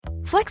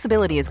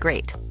Flexibility is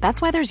great.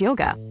 That's why there's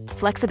yoga.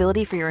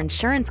 Flexibility for your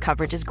insurance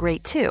coverage is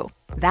great too.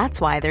 That's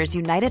why there's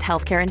United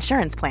Healthcare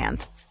Insurance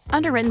Plans.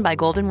 Underwritten by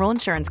Golden Rule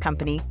Insurance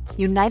Company,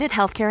 United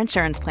Healthcare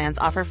Insurance Plans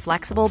offer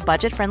flexible,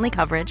 budget-friendly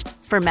coverage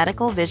for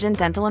medical, vision,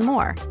 dental, and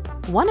more.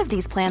 One of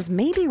these plans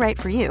may be right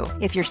for you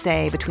if you're,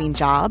 say, between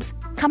jobs,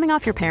 coming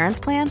off your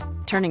parents' plan,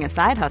 turning a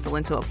side hustle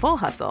into a full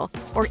hustle,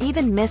 or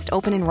even missed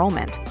open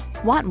enrollment.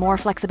 Want more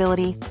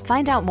flexibility?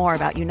 Find out more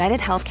about United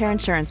Healthcare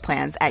Insurance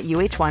Plans at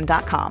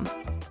uh1.com.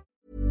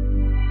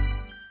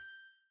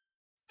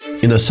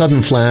 In a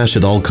sudden flash,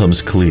 it all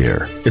comes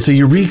clear. It's a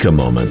eureka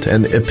moment,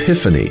 an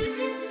epiphany.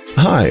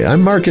 Hi,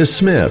 I'm Marcus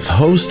Smith,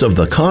 host of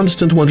the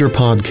Constant Wonder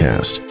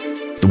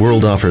podcast. The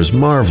world offers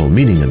marvel,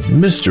 meaning,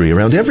 and mystery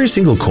around every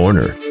single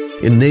corner.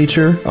 In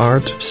nature,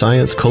 art,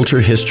 science,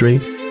 culture, history,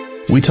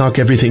 we talk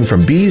everything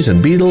from bees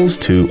and beetles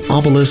to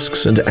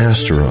obelisks and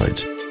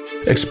asteroids.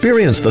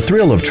 Experience the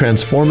thrill of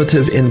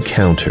transformative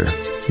encounter.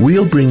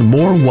 We'll bring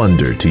more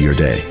wonder to your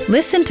day.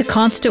 Listen to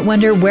Constant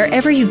Wonder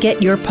wherever you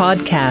get your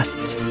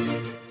podcasts.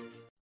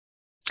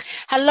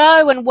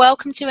 Hello and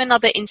welcome to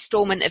another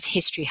instalment of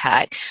History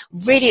Hack.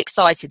 Really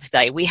excited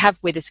today. We have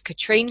with us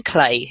Katrine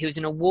Clay, who's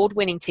an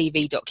award-winning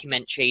TV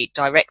documentary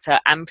director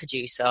and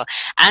producer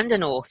and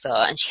an author,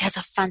 and she has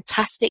a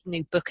fantastic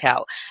new book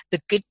out,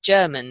 The Good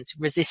Germans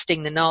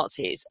Resisting the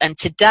Nazis. And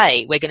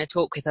today we're going to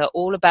talk with her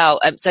all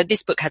about, so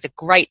this book has a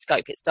great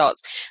scope. It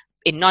starts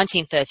in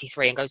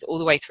 1933 and goes all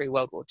the way through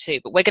World War II,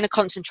 but we're going to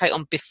concentrate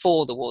on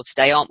before the war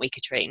today, aren't we,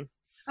 Katrine?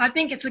 I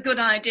think it's a good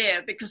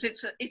idea because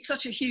it's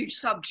such a huge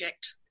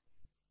subject.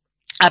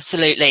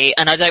 Absolutely.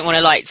 And I don't want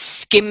to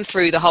skim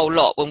through the whole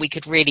lot when we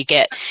could really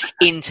get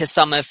into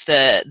some of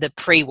the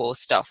pre-war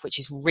stuff, which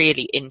is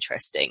really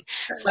interesting.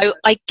 So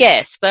I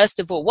guess, first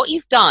of all, what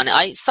you've done,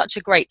 it's such a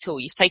great tool.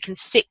 You've taken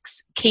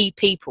 6 key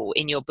people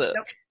in your book,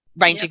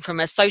 ranging from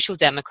a social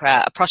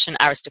democrat, a Prussian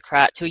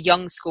aristocrat, to a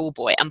young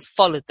schoolboy, and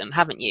followed them,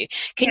 haven't you?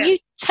 Can you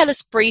tell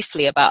us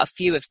briefly about a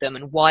few of them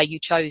and why you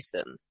chose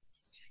them?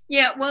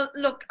 Yeah, well,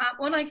 look,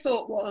 what I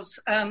thought was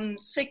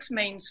 6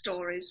 main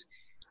stories.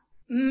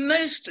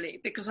 Mostly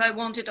because I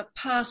wanted a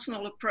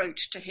personal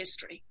approach to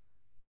history.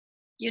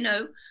 You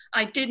know,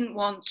 I didn't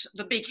want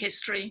the big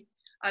history.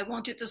 I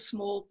wanted the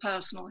small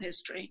personal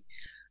history.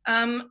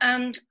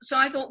 And so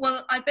I thought,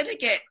 well, I better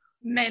get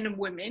men and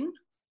women,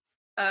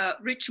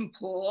 rich and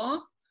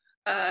poor,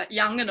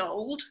 young and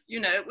old,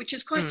 which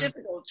is quite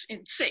difficult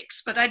in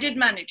 6, but I did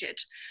manage it.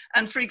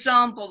 And for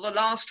example, the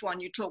last one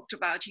you talked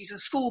about, he's a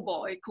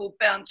schoolboy called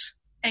Bernd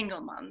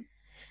Engelmann,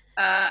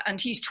 and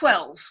he's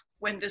 12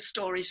 when this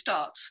story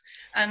starts.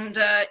 And,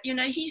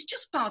 he's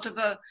just part of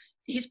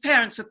his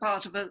parents are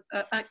part of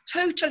a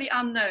totally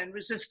unknown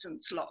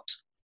resistance lot.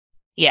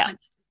 Yeah.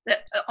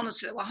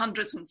 Honestly, there were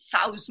hundreds and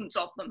thousands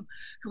of them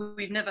who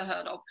we've never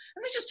heard of.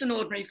 And they're just an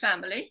ordinary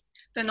family.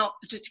 They're not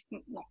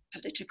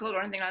political or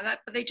anything like that,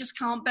 but they just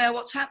can't bear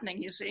what's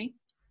happening, you see.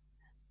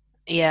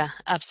 Yeah,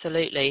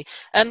 absolutely.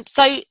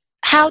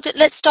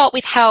 Let's start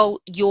with how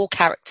your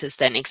characters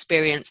then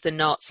experienced the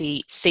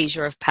Nazi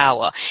seizure of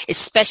power,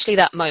 especially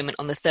that moment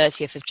on the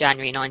 30th of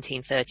January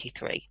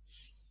 1933.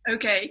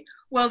 Okay,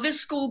 well, this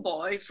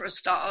schoolboy, for a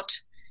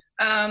start,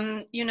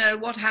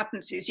 what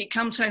happens is he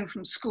comes home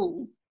from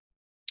school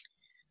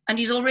and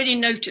he's already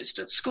noticed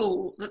at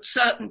school that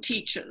certain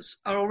teachers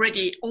are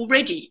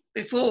already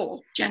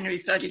before January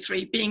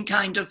 33 being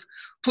kind of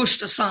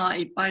pushed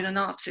aside by the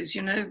Nazis,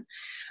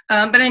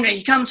 But anyway,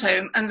 he comes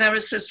home and there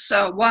is this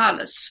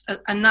wireless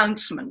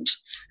announcement,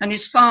 and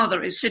his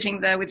father is sitting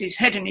there with his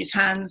head in his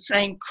hands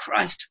saying,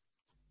 Christ,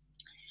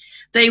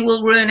 they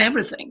will ruin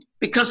everything,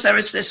 because there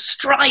is this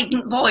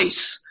strident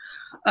voice,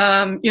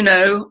 on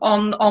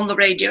the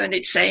radio, and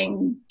it's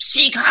saying,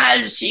 Sieg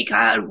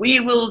Heil, we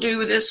will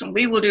do this and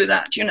we will do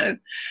that,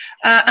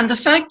 And the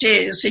fact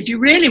is, if you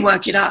really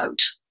work it out,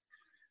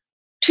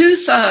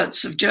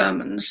 2/3 of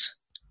Germans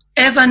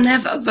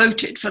never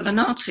voted for the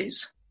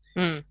Nazis.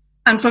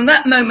 And from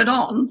that moment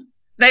on,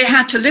 they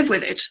had to live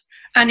with it.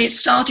 And it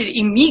started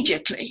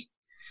immediately.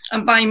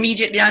 And by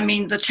immediately, I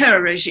mean the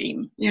terror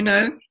regime,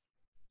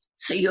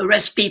 So you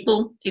arrest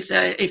people if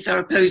they're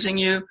opposing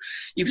you.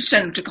 You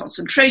send them to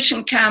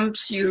concentration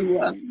camps. You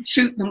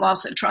shoot them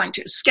whilst they're trying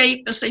to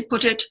escape, as they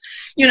put it.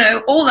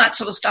 All that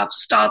sort of stuff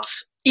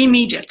starts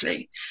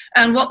immediately.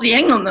 And what the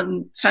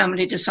Engelmann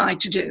family decide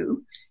to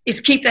do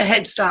is keep their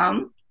heads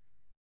down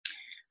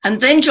and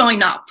then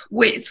join up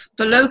with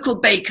the local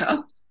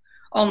baker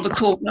on the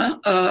corner.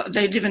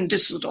 They live in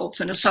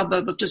Düsseldorf, in a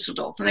suburb of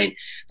Düsseldorf. And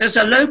there's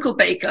a local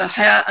baker,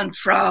 Herr and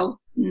Frau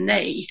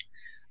Ney.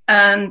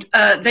 And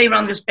they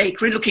run this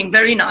bakery looking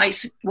very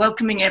nice,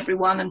 welcoming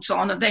everyone and so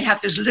on. And they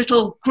have this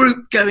little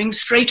group going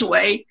straight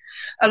away,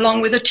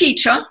 along with a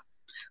teacher,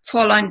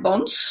 Fräulein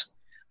Bons,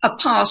 a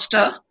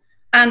pastor,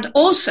 and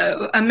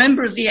also a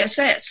member of the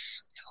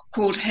SS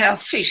called Herr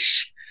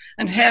Fisch.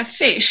 And Herr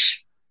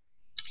Fisch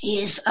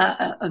is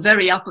a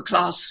very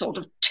upper-class sort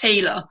of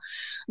tailor,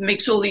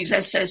 makes all these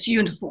SS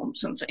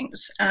uniforms and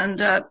things, and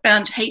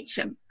Bernd hates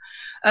him.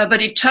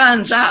 But it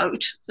turns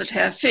out that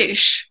Herr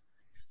Fisch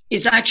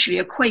is actually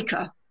a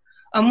Quaker,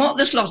 And what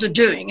this lot are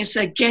doing is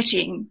they're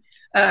getting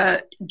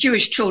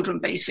Jewish children,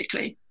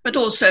 basically, but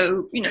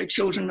also,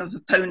 children of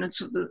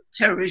opponents of the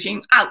terror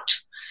regime out.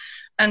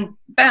 And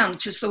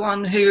Berndt is the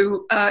one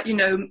who,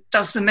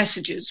 does the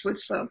messages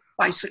with the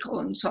bicycle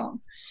and so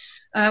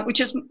on, which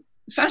is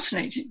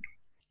fascinating.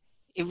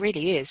 It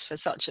really is for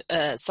such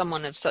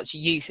someone of such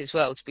youth as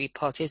well to be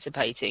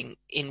participating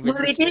in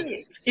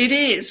resistance. Well, it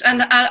is.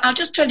 And I'll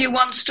just tell you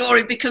one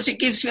story because it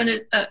gives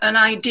you an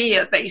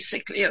idea,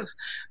 basically, of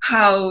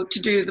how to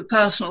do the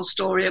personal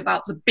story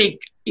about the big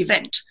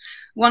event.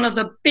 One of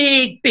the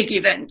big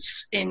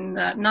events in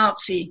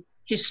Nazi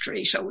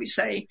history, shall we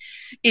say,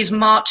 is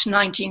March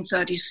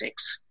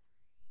 1936.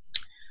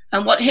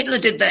 And what Hitler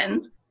did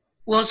then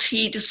was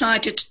he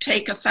decided to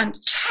take a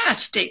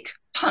fantastic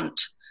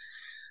punt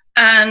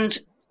and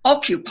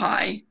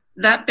occupy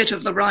that bit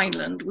of the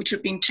Rhineland which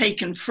had been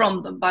taken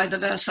from them by the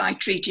Versailles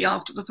Treaty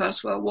after the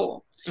First World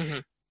War. Mm-hmm.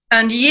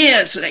 And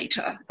years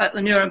later, at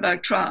the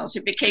Nuremberg trials,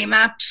 it became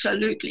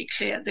absolutely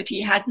clear that he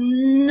had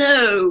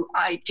no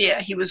idea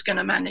he was going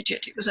to manage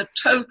it. It was a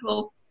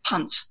total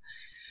punt.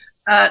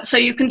 So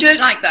you can do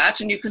it like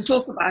that, and you can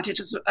talk about it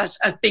as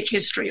a big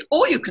history,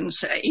 or you can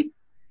say,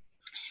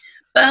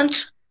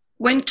 Berndt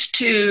went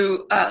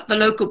to the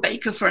local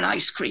baker for an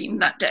ice cream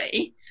that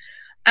day,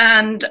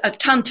 and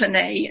Tante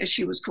Ney, as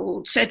she was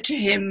called, said to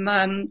him,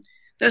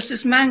 there's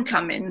this man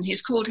come in,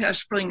 he's called Herr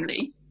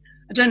Sprüngli.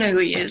 I don't know who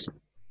he is.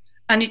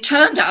 And it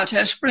turned out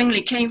Herr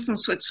Sprüngli came from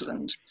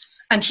Switzerland,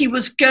 and he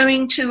was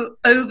going to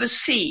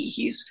oversee,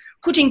 he's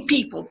putting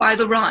people by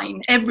the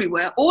Rhine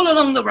everywhere, all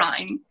along the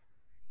Rhine,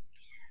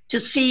 to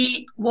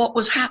see what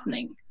was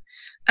happening.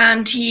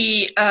 And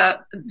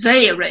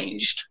they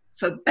arranged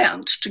for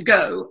Berndt to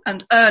go,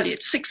 and early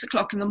at 6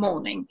 o'clock in the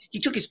morning, he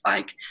took his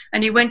bike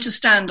and he went to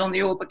stand on the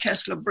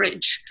Oberkessler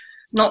Bridge,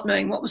 not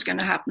knowing what was going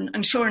to happen.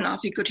 And sure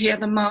enough, he could hear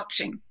them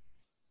marching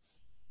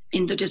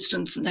in the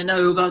distance and then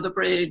over the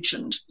bridge,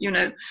 and,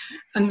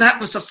 and that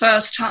was the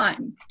first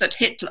time that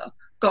Hitler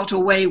got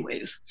away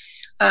with,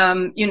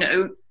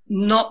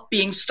 not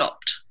being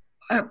stopped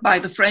by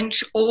the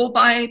French or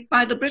by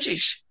the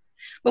British.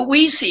 But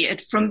we see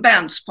it from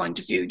Berndt's point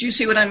of view. Do you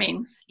see what I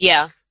mean?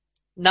 Yeah.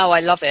 No, I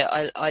love it.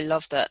 I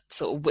love that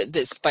sort of,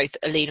 that's both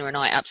Alina and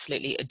I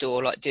absolutely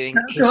adore, like doing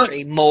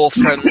history more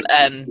from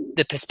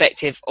the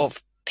perspective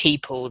of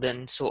people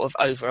than sort of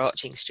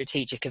overarching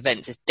strategic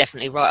events. Is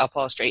definitely right up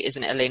our street,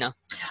 isn't it, Alina?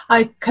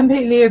 I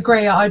completely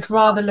agree. I'd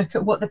rather look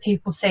at what the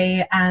people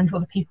see and what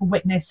the people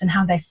witness and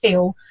how they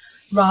feel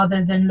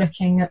rather than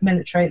looking at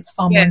military. It's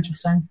far more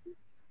interesting.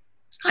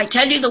 I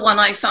tell you the one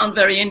I found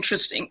very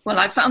interesting. Well,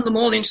 I found them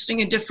all interesting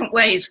in different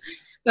ways.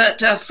 But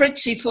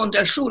Fritzi von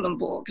der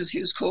Schulenburg, as he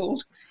was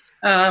called,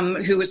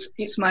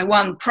 he's my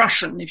one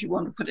Prussian, if you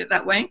want to put it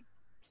that way.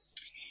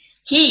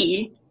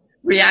 He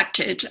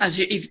reacted,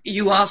 if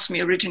you asked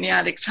me originally,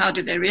 Alex, how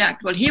did they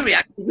react? Well, he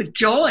reacted with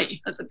joy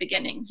at the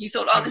beginning. He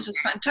thought, oh, this is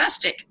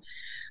fantastic.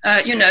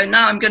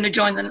 Now I'm going to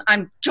join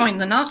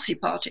the Nazi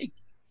party.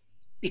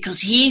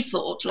 Because he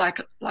thought,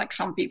 like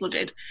some people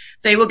did,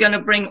 they were going to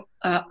bring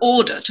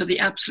order to the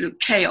absolute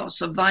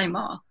chaos of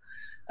Weimar,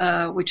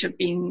 which had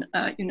been,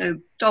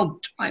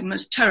 dogged by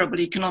most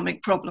terrible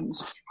economic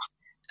problems,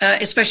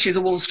 especially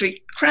the Wall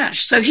Street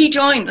crash. So he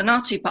joined the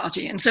Nazi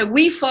party. And so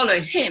we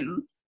follow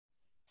him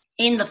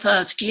in the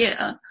first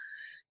year,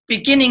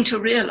 beginning to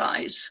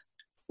realize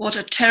what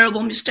a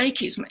terrible mistake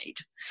he's made.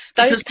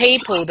 Those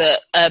people that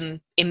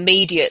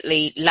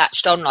immediately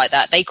latched on like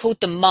that, they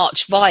called them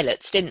March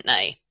Violets, didn't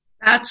they?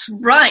 That's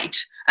right.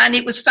 And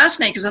it was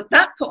fascinating because at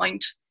that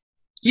point,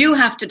 he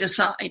had to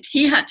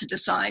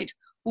decide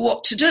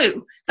what to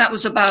do. That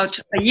was about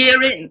a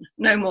year in,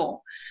 no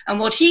more. And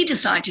what he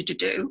decided to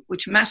do,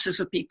 which masses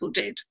of people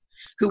did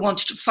who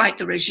wanted to fight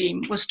the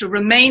regime, was to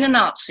remain a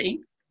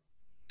Nazi,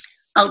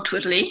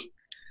 outwardly,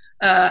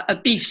 a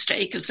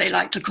beefsteak, as they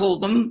like to call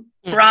them,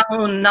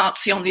 brown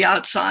Nazi on the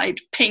outside,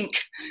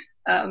 pink,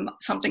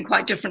 something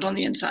quite different on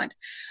the inside,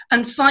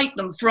 and fight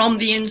them from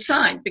the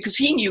inside, because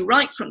he knew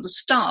right from the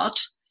start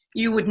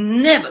you would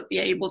never be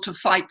able to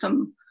fight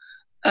them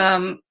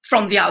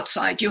from the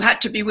outside. You had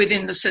to be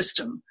within the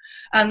system.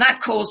 And that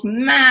caused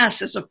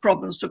masses of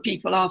problems for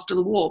people after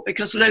the war,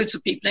 because loads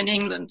of people in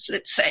England,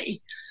 let's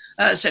say,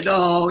 said,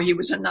 oh, he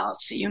was a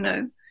Nazi,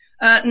 No,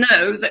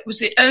 that was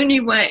the only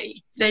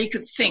way they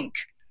could think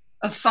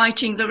of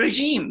fighting the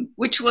regime,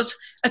 which was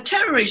a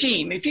terror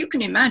regime, if you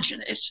can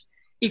imagine it.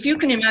 If you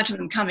can imagine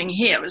them coming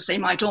here, as they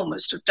might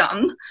almost have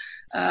done,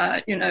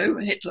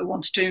 Hitler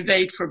wanted to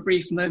invade for a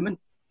brief moment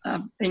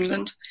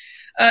England.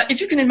 If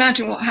you can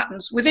imagine what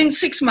happens, within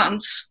 6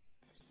 months,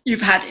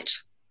 you've had it.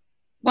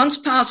 Once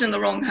power's in the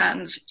wrong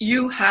hands,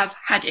 you have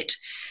had it.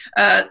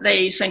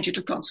 They send you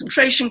to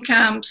concentration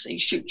camps, they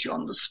shoot you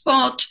on the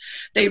spot,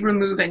 they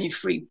remove any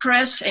free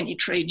press, any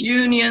trade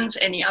unions,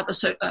 any other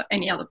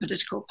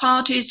political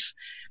parties.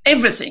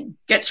 Everything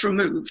gets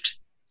removed.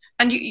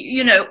 And,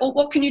 or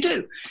what can you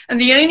do? And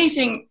the only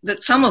thing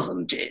that some of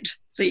them did,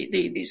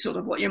 the sort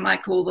of what you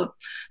might call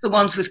the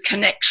ones with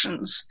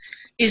connections,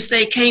 is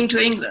they came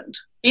to England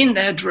in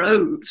their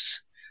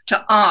droves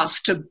to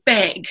ask, to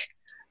beg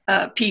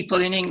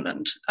people in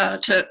England,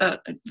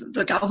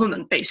 the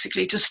government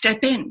basically, to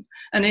step in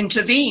and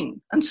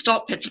intervene and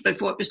stop Hitler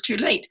before it was too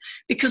late,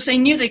 because they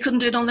knew they couldn't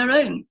do it on their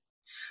own.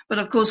 But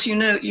of course, you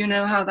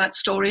know how that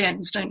story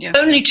ends, don't you?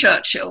 Only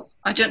Churchill,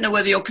 I don't know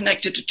whether you're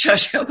connected to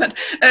Churchill, but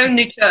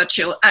only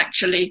Churchill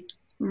actually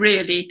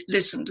really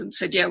listened and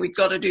said, yeah, we've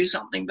got to do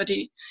something. But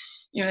it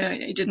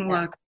didn't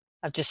work.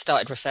 I've just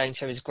started referring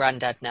to him as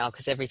Grandad now,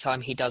 because every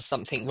time he does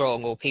something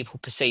wrong, or people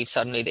perceive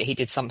suddenly that he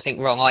did something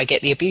wrong, I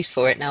get the abuse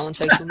for it now on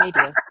social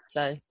media.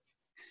 So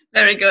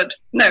very good.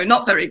 No,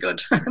 not very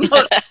good.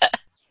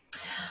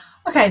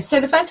 Okay, so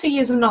the first few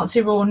years of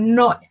Nazi rule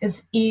not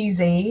as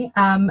easy,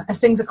 as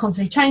things are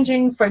constantly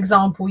changing. For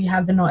example, you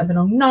have the Night of the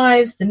Long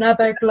Knives, the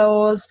Nuremberg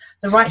laws,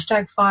 the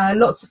Reichstag fire,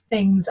 lots of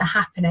things are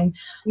happening.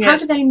 Yes. How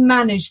do they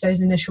manage those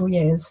initial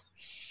years?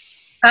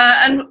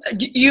 And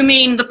you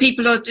mean the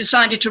people who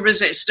decided to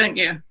resist, don't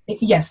you?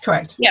 Yes,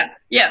 correct.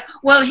 Yeah.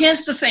 Well,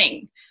 here's the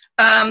thing.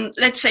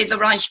 Let's say the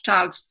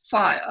Reichstag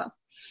fire,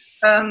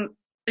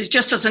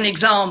 just as an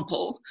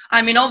example.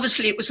 I mean,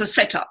 obviously it was a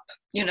setup.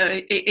 You know,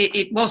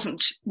 it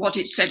wasn't what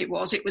it said it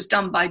was. It was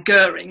done by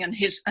Goering and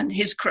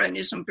his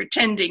cronies, and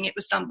pretending it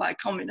was done by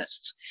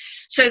communists.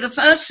 So the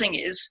first thing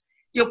is,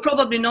 you're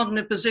probably not in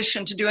a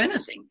position to do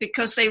anything,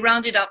 because they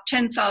rounded up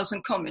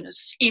 10,000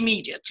 communists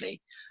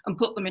immediately and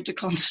put them into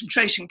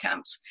concentration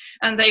camps.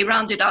 And they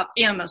rounded up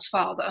Irma's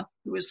father,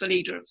 who was the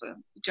leader of the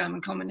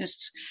German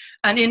communists,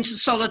 and into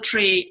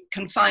solitary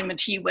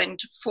confinement he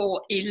went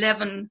for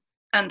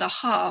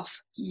 11.5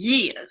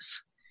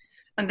 years.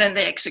 And then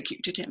they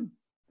executed him.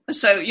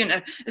 So, you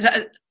know,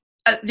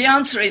 the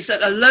answer is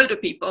that a load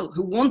of people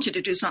who wanted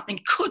to do something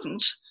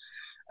couldn't,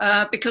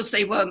 because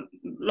they were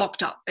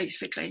locked up,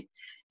 basically.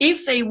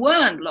 If they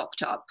weren't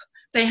locked up,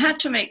 they had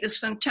to make this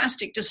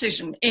fantastic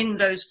decision in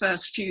those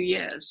first few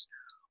years,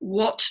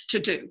 what to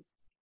do.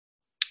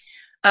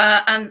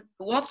 And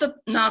what the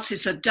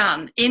Nazis had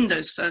done in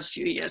those first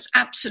few years,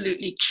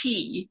 absolutely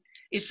key,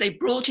 is they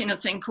brought in a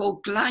thing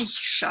called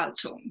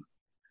Gleichschaltung.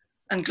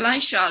 And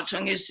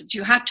Gleichschaltung is that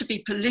you had to be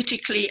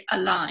politically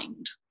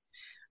aligned.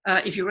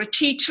 If you were a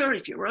teacher,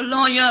 if you were a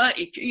lawyer,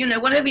 if you know,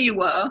 whatever you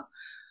were,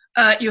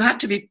 you had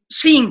to be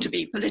seen to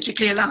be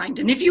politically aligned.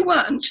 And if you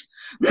weren't,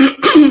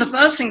 the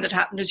first thing that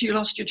happened is you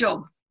lost your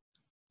job.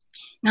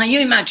 Now you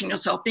imagine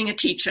yourself being a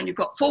teacher and you've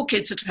got 4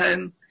 kids at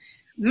home,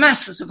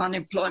 masses of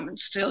unemployment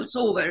still, it's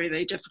all very,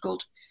 very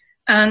difficult.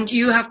 And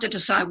you have to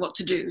decide what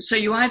to do. So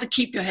you either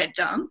keep your head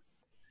down,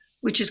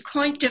 which is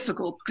quite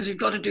difficult because you've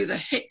got to do the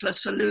Hitler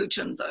salute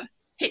and the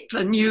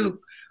Hitler knew,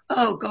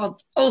 oh God,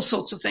 all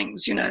sorts of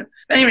things, you know.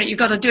 But anyway, you've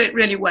got to do it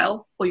really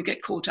well or you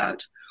get caught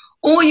out.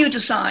 Or you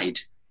decide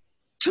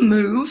to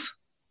move,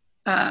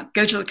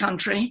 go to the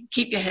country,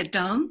 keep your head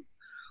down.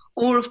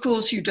 Or, of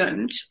course, you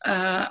don't,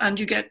 and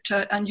you get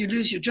and you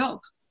lose your job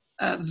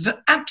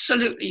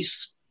absolutely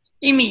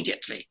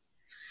immediately.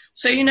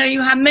 So, you know,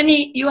 you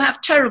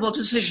have terrible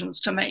decisions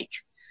to make.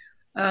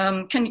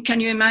 Can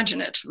you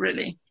imagine it,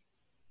 really?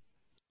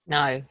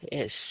 No,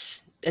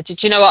 it's...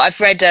 Did you know what I've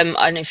read? I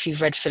don't know if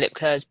you've read Philip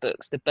Kerr's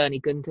books, the Bernie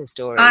Gunther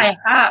story. I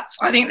have.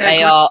 I think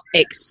they are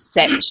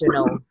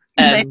exceptional.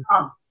 They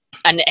are.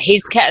 And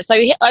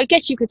I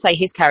guess you could say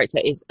his character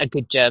is a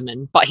good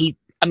German, but he's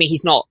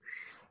not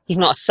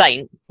a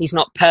saint. He's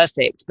not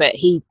perfect, but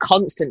he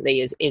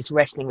constantly is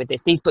wrestling with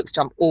this. These books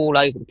jump all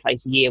over the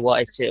place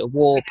year-wise to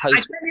war,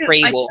 post,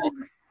 pre-war.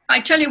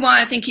 I tell you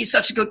why I think he's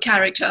such a good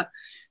character,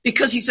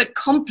 because he's a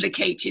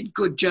complicated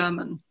good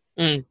German.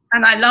 And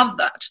I love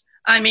that.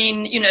 I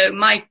mean, you know,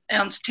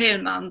 Ernst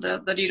Thälmann,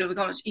 the leader of the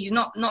communists, he's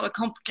not a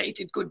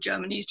complicated good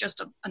German. He's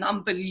just an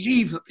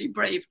unbelievably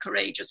brave,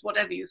 courageous,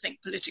 whatever you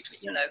think politically,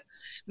 you know,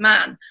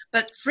 man.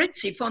 But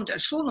Fritzi von der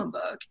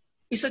Schulenburg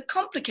is a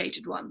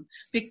complicated one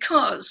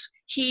because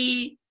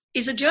he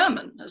is a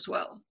German as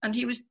well. And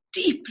he was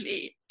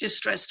deeply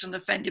distressed and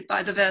offended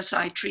by the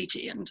Versailles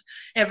Treaty and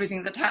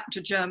everything that happened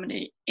to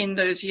Germany in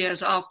those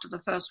years after the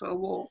First World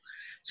War.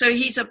 So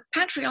he's a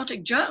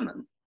patriotic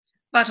German.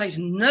 But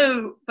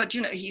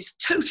he's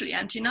totally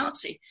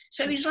anti-Nazi.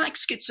 So he's like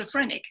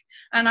schizophrenic.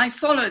 And I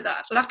follow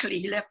that. Luckily,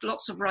 he left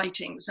lots of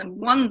writings and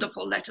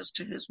wonderful letters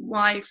to his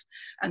wife,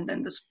 and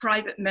then this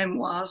private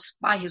memoirs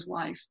by his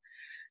wife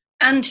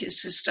and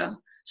his sister.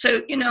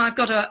 So, you know, I've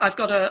got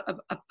a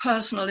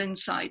personal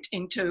insight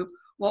into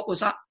what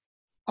was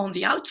on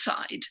the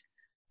outside,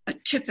 a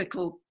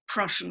typical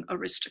Prussian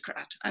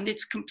aristocrat. And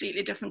it's a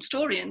completely different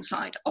story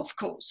inside, of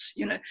course,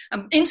 you know.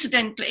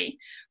 Incidentally,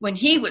 when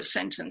he was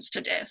sentenced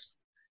to death,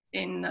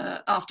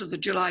 after the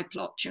July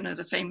plot, you know,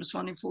 the famous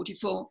one in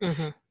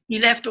 1944, he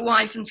left a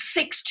wife and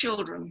 6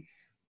 children.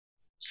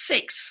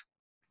 6.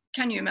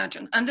 Can you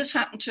imagine? And this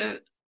happened to,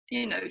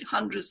 you know,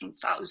 hundreds and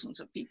thousands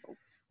of people.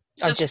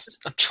 I'm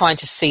trying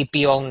to see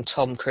beyond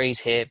Tom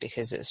Cruise here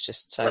because it's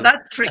just so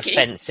that's tricky.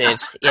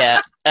 Offensive.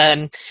 Yeah.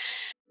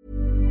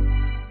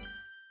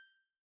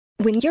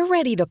 When you're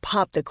ready to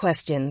pop the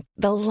question,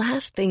 the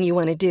last thing you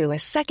want to do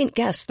is second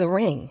guess the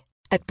ring.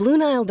 At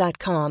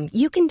BlueNile.com,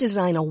 you can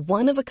design a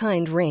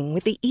one-of-a-kind ring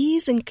with the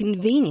ease and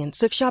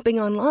convenience of shopping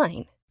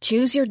online.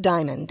 Choose your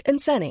diamond and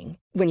setting.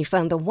 When you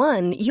find the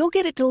one, you'll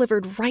get it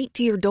delivered right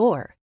to your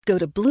door. Go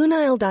to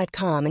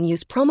BlueNile.com and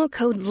use promo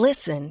code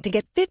LISTEN to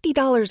get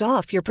 $50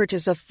 off your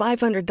purchase of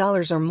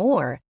 $500 or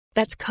more.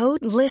 That's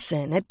code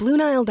LISTEN at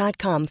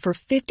BlueNile.com for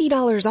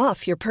 $50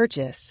 off your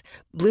purchase.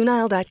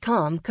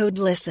 BlueNile.com, code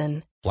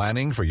LISTEN.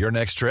 Planning for your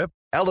next trip?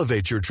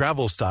 Elevate your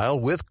travel style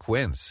with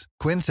Quince.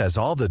 Quince has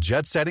all the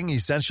jet-setting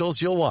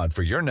essentials you'll want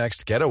for your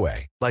next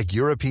getaway, like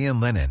European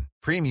linen,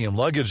 premium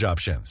luggage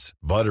options,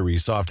 buttery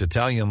soft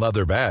Italian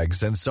leather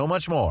bags, and so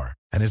much more.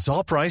 And it's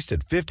all priced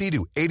at 50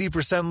 to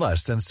 80%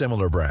 less than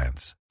similar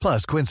brands.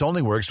 Plus, Quince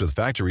only works with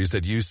factories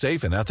that use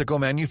safe and ethical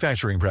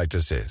manufacturing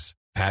practices.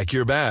 Pack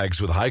your bags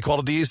with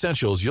high-quality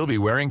essentials you'll be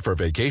wearing for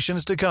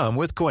vacations to come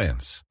with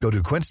Quince. Go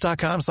to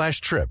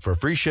quince.com/trip for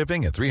free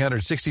shipping and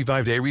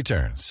 365-day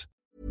returns.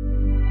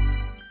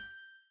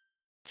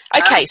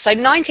 Okay, so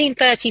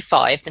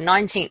 1935, the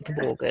 19th of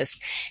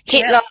August,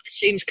 Hitler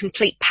assumes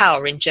complete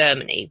power in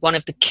Germany, one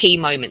of the key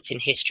moments in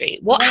history.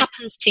 What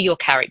happens to your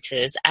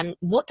characters, and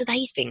what do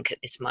they think at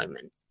this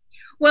moment?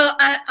 Well,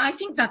 I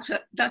think that's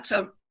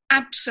a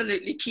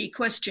absolutely key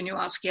question you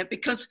ask here,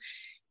 because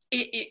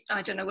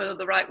I don't know whether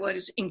the right word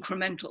is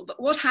incremental,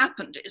 but what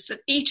happened is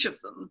that each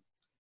of them,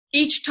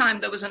 each time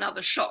there was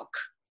another shock,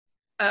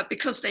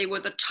 because they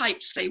were the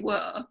types they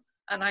were,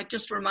 and I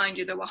just remind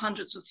you, there were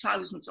hundreds of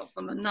thousands of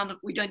them, and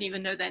we don't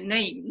even know their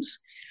names.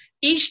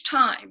 Each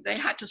time they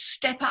had to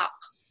step up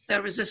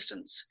their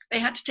resistance. They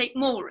had to take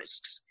more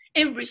risks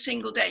every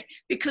single day,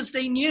 because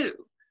they knew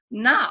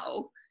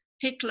now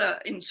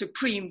Hitler in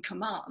supreme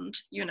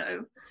command,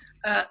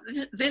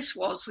 this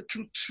was a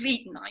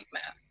complete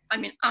nightmare. I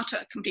mean,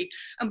 utter, complete.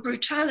 And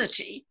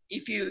brutality,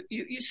 if you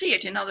see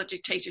it in other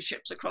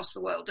dictatorships across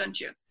the world, don't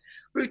you?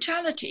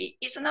 Brutality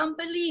is an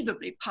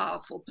unbelievably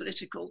powerful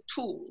political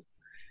tool.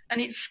 And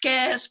it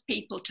scares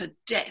people to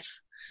death.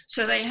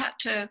 So they had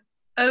to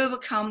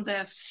overcome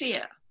their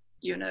fear,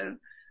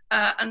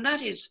 and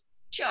that is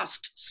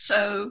just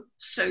so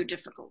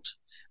difficult.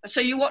 So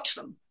you watch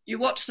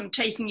them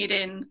taking it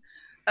in.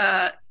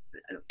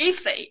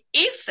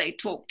 If they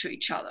talk to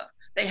each other,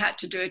 they had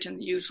to do it in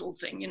the usual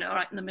thing,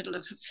 right in the middle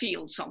of a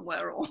field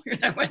somewhere, or,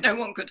 where no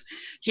one could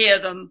hear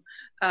them.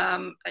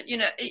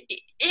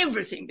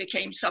 Everything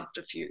became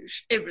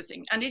subterfuge,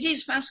 everything. And it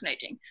is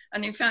fascinating.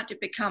 And in fact, it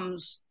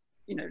becomes,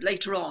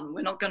 later on,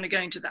 we're not going to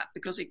go into that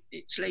because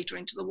it's later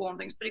into the war and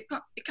things, but it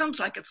becomes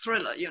like a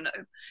thriller,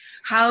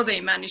 how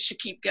they manage to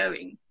keep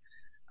going.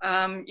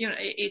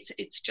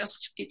 It's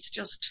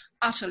just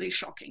utterly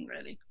shocking,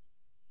 really.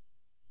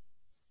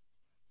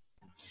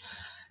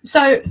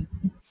 So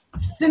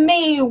for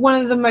me, one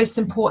of the most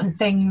important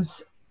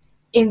things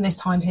in this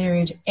time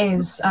period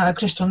is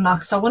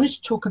Kristallnacht. So I wanted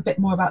to talk a bit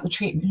more about the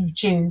treatment of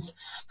Jews,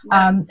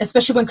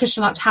 especially when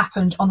Kristallnacht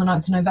happened on the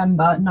 9th of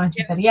November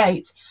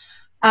 1938.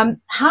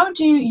 How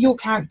do your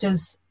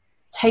characters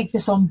take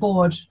this on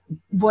board,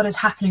 what is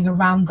happening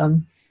around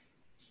them?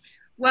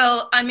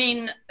 Well, I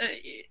mean,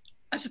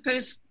 I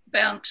suppose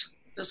Bernd,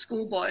 the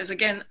schoolboy, is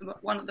again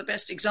one of the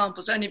best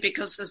examples, only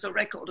because there's a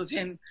record of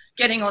him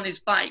getting on his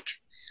bike,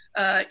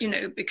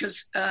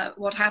 because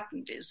what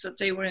happened is that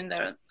they were in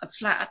a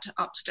flat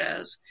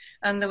upstairs,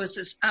 and there was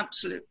this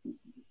absolute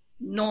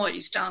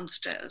noise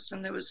downstairs,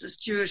 and there was this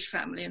Jewish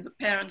family, and the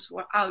parents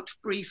were out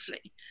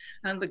briefly,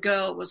 and the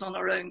girl was on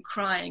her own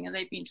crying, and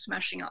they'd been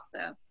smashing up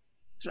their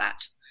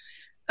flat.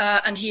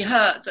 And he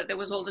heard that there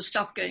was all this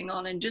stuff going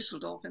on in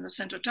Düsseldorf, in the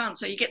center of town,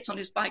 so he gets on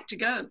his bike to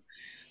go.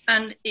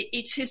 And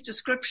it's his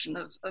description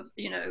of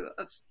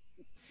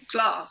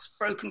glass,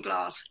 broken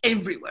glass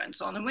everywhere and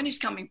so on. And when he's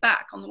coming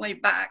back, on the way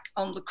back,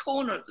 on the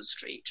corner of the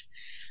street,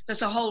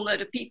 there's a whole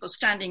load of people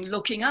standing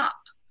looking up,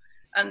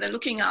 and they're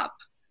looking up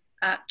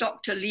at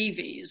Dr.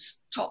 Levy's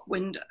top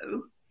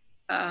window.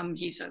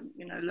 He's a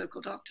local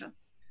doctor,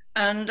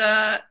 and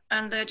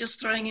they're just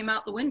throwing him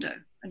out the window,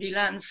 and he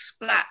lands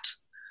splat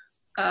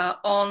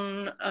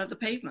on the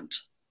pavement.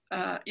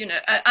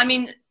 I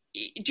mean,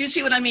 do you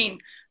see what I mean?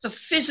 The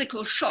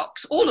physical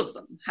shocks, all of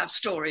them have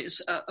stories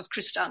of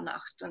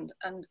Kristallnacht, and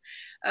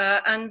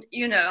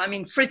I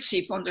mean,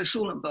 Fritzi von der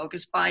Schulenburg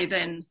is by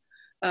then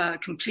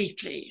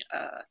completely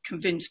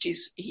convinced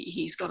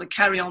he's got to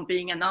carry on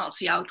being a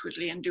Nazi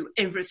outwardly and do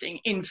everything,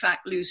 in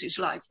fact lose his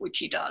life, which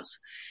he does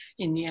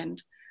in the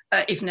end,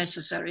 if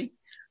necessary.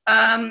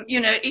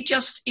 It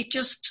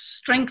just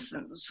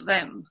strengthens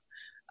them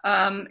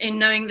in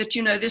knowing that,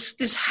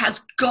 this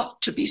has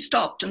got to be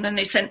stopped. And then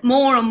they sent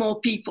more and more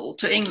people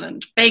to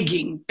England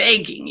begging,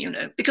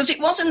 because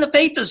it was in the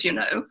papers,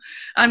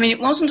 I mean,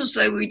 it wasn't as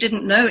though we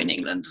didn't know in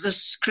England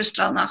this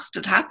Kristallnacht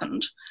had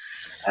happened.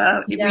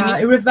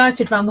 It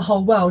reverted around the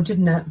whole world,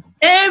 didn't it?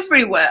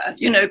 Everywhere.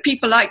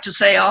 People like to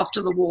say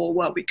after the war,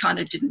 well, we kind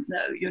of didn't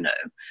know,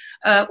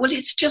 well,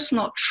 it's just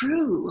not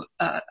true.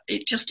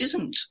 It just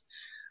isn't.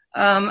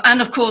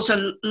 And of course,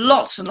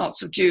 lots and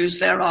lots of Jews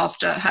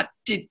thereafter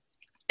did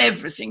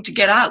everything to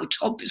get out.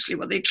 Obviously,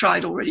 well, they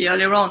tried already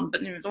earlier on,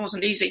 but it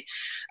wasn't easy.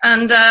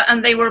 And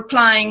they were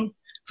applying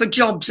for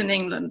jobs in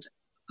England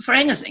for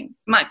anything.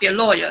 It might be a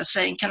lawyer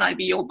saying, can I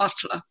be your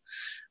butler?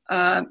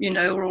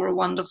 or a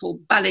wonderful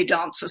ballet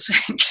dancer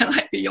saying, "Can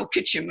I be your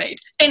kitchen maid?"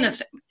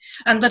 Anything.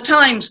 And the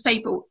Times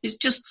paper is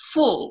just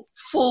full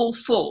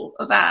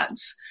of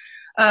ads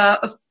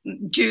of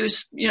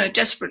Jews,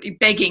 desperately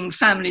begging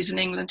families in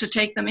England to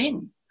take them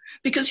in.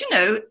 Because,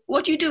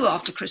 what do you do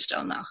after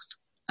Kristallnacht?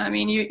 I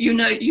mean, you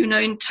know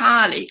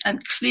entirely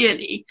and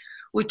clearly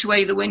which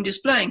way the wind is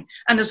blowing.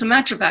 And as a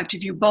matter of fact,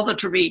 if you bother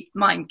to read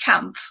Mein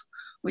Kampf,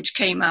 which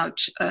came out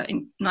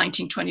in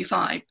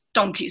 1925,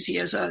 donkey's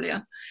years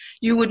earlier,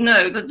 you would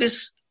know that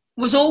this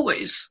was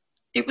always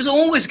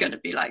going to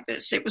be like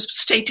this. It was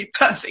stated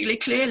perfectly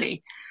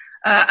clearly.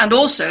 And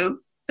also,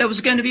 there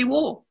was going to be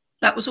war.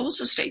 That was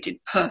also stated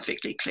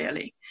perfectly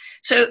clearly.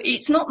 So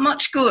it's not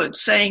much good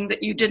saying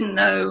that you didn't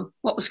know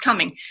what was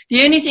coming.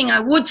 The only thing I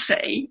would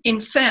say, in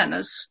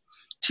fairness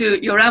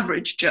to your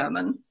average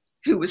German,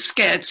 who was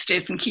scared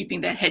stiff and keeping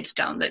their heads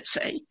down, let's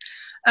say,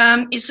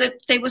 is that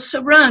they were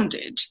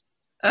surrounded,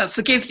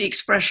 forgive the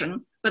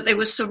expression, but they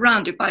were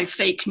surrounded by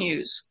fake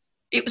news.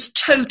 It was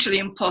totally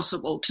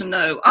impossible to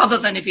know, other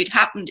than if it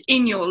happened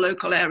in your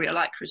local area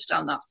like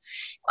Kristallnacht,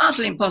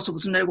 utterly impossible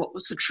to know what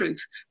was the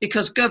truth,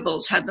 because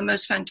Goebbels had the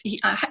most,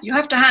 you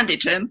have to hand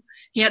it to him,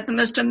 he had the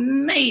most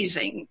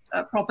amazing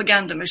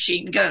propaganda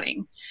machine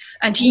going.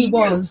 And he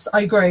was,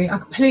 I agree, I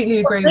completely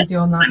agree with you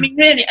on that. I mean,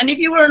 really, and if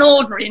you were an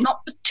ordinary,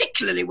 not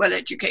particularly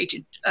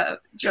well-educated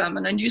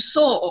German, and you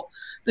saw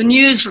the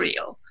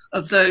newsreel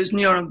of those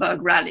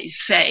Nuremberg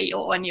rallies, say,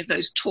 or any of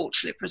those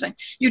torchlit present,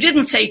 you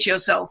didn't say to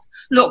yourself,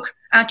 look,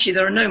 actually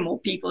there are no more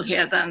people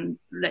here than,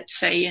 let's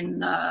say,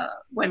 in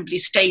Wembley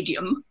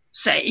Stadium,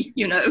 say,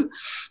 you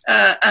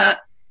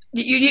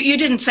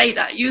didn't say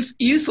that.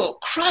 You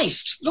thought,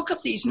 Christ, look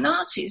at these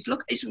Nazis,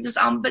 look, isn't this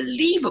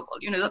unbelievable,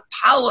 the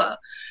power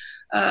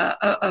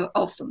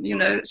of them,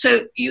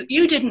 So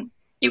you didn't,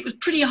 it was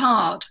pretty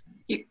hard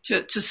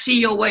to see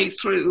your way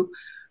through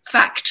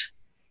fact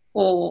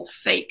or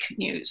fake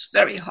news,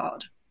 very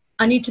hard.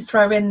 I need to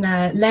throw in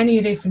there,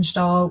 Leni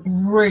Riefenstahl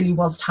really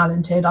was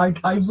talented. I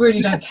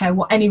really don't care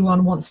what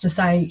anyone wants to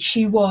say.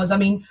 She was,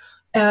 in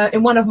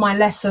one of my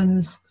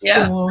lessons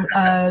for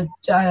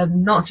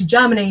Nazi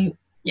Germany,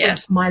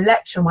 yes, my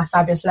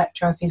fabulous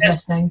lecturer, if he's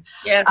listening,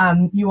 yes.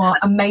 You are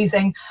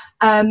amazing.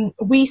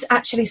 We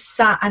actually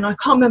sat, and I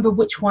can't remember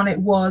which one it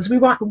was, we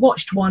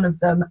watched one of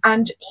them,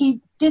 and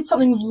he did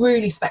something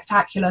really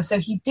spectacular. So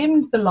he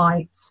dimmed the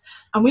lights,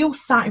 and we all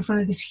sat in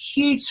front of this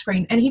huge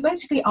screen, and he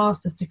basically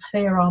asked us to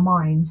clear our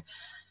minds.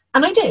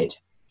 And I did.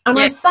 And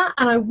I sat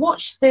and I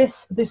watched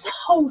this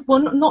whole, well,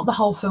 not the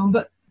whole film,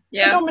 but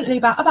predominantly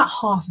about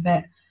half of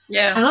it.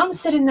 Yeah. And I'm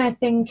sitting there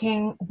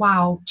thinking,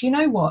 wow, do you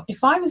know what?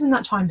 If I was in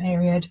that time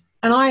period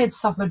and I had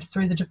suffered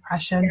through the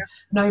depression,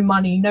 no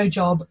money, no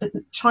job,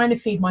 trying to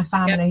feed my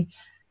family,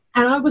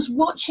 and I was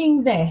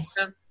watching this,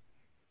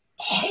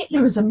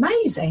 Hitler is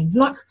amazing.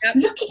 Like,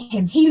 look at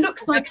him. He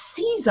looks like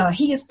Caesar.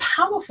 He is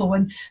powerful,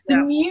 and the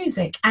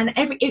music and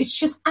it's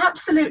just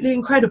absolutely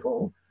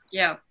incredible.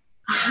 Yeah.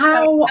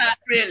 How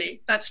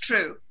really, that's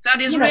true.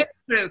 That is really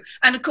true.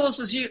 And of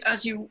course, as you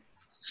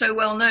so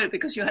well know,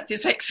 because you had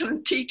this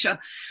excellent teacher,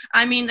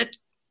 the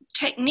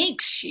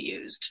techniques she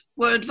used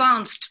were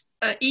advanced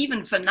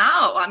even for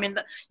now.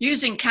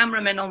 Using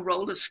cameramen on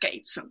roller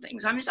skates and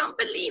things. It's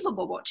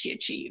unbelievable what she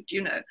achieved,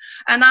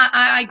 And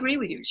I agree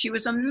with you. She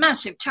was a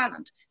massive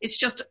talent. It's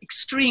just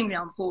extremely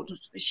unfortunate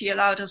she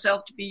allowed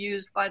herself to be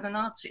used by the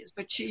Nazis.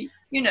 But she,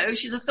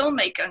 she's a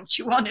filmmaker and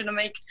she wanted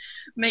to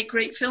make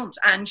great films,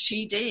 and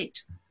she did.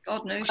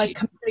 God knows she. I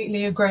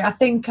completely agree. I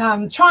think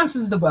Triumph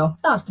of the Will,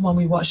 that's the one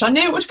we watched. I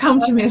knew it would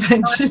come to me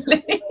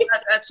eventually.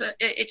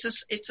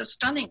 It's a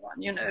stunning one,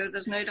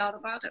 there's no doubt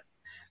about it.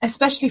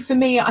 Especially for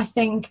me, I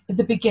think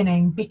the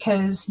beginning,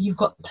 because you've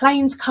got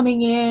planes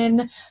coming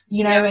in,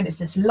 and it's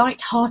this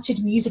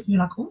light-hearted music, and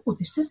you're like, oh,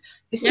 this is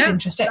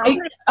interesting.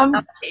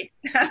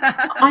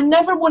 I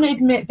never want to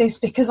admit this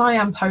because I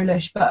am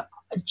Polish, but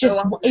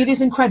it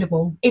is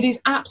incredible. It is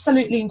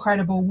absolutely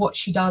incredible what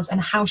she does and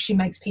how she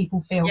makes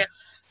people feel.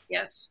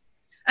 Yes.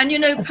 And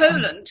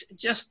Poland,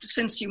 just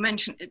since you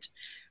mentioned it,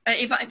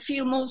 if I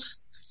feel more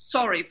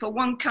sorry for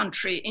one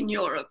country in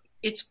Europe,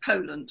 it's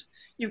Poland.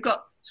 You've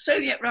got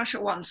Soviet Russia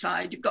one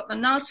side, you've got the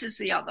Nazis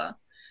the other.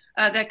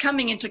 They're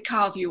coming in to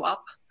carve you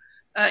up.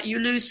 You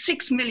lose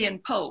 6 million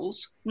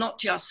Poles, not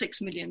just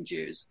 6 million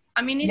Jews.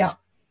 It's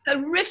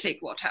horrific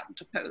what happened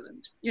to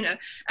Poland,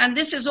 And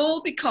this is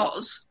all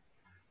because,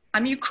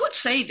 you could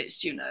say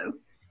this,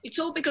 it's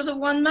all because of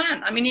one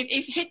man.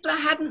 If Hitler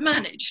hadn't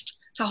managed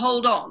to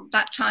hold on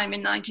that time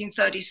in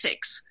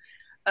 1936,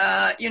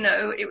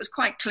 it was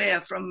quite clear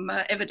from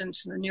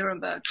evidence in the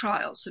Nuremberg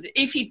trials that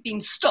if he'd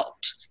been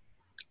stopped,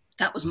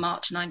 that was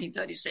March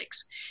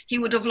 1936, he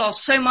would have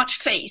lost so much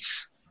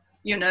face,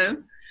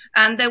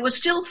 and there were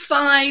still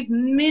 5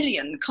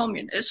 million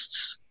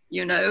communists,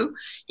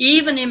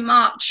 even in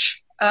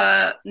March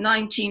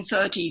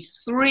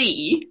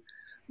 1933,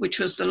 which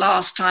was the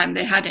last time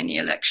they had any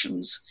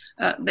elections.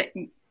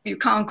 You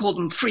can't call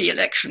them free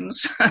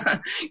elections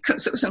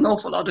because there was an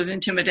awful lot of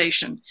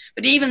intimidation.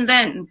 But even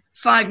then,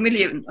 5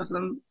 million of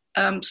them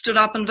stood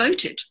up and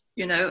voted.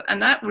 you know,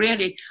 and that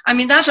really, I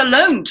mean, that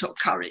alone took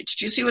courage.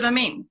 Do you see what I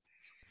mean?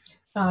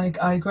 I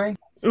agree.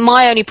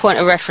 My only point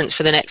of reference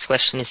for the next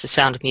question is The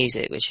Sound of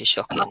Music, which is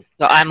shocking.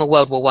 But I'm a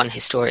World War I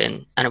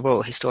historian and a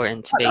royal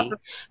historian, to be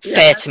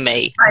fair to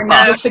me. I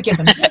know. You're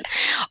forgiven.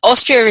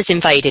 Austria is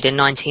invaded in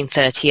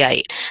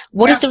 1938.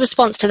 What is the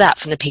response to that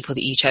from the people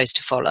that you chose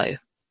to follow?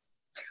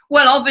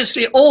 Well,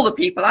 obviously, all the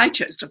people I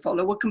chose to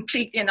follow were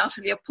completely and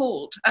utterly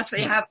appalled, as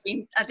they have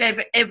been at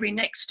every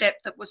next step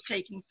that was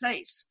taking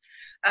place.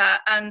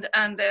 And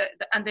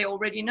they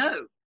already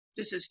know.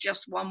 This is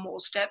just one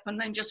more step,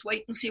 and then just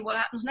wait and see what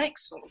happens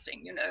next, sort of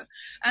thing, you know.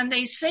 And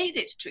they say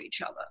this to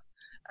each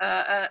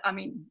other. I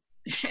mean,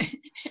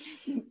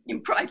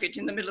 in private,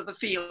 in the middle of a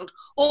field,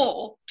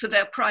 or to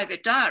their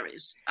private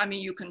diaries. I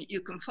mean, you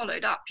can follow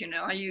it up. You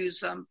know, I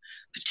use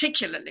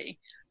particularly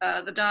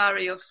the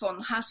diary of von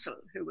Hassel,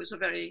 who was a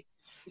very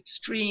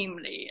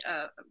extremely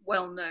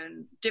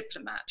well-known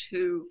diplomat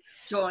who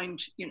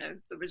joined, you know,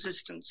 the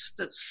resistance,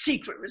 the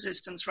secret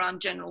resistance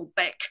around General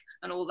Beck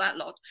and all that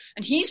lot.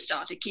 And he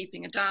started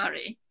keeping a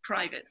diary,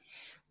 private,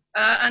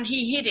 and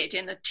he hid it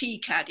in a tea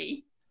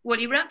caddy. Well,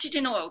 he wrapped it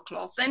in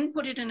oilcloth, then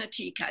put it in a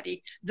tea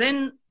caddy,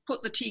 then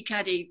put the tea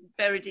caddy,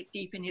 buried it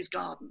deep in his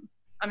garden.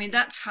 I mean,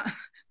 that's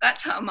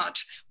how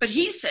much. But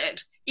he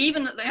said,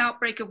 even at the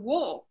outbreak of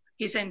war,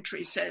 his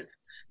entry says,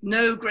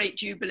 no great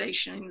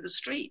jubilation in the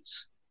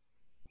streets.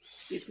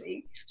 You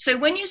see? So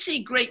when you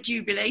see great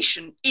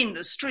jubilation in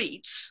the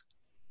streets,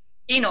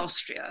 in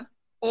Austria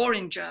or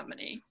in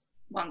Germany,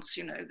 once,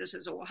 you know, this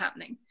is all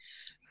happening,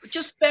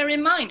 just bear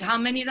in mind how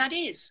many that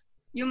is.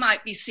 You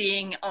might be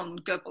seeing on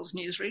Goebbels'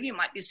 newsreel, you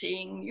might be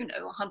seeing, you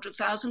know,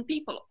 100,000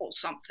 people or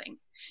something.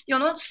 You're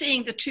not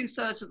seeing the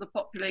 2/3 of the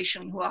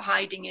population who are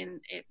hiding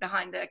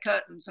behind their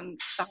curtains and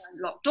behind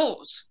locked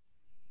doors.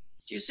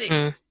 Do you see?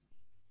 Mm.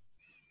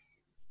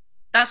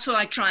 That's what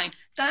I try and,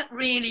 that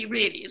really,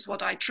 really is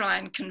what I try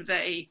and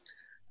convey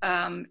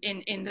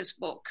in this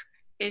book,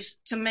 is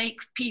to make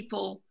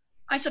people,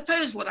 I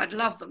suppose what I'd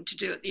love them to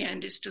do at the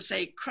end is to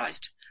say,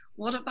 Christ,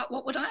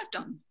 what would I have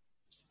done?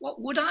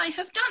 What would I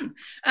have done?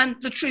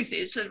 And the truth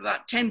is that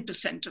about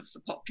 10% of the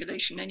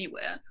population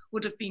anywhere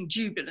would have been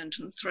jubilant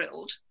and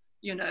thrilled,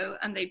 you know,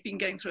 and they'd been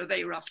going through a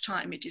very rough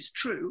time, it is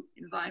true,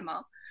 in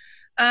Weimar.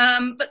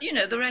 But, you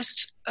know, the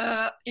rest,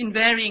 in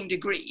varying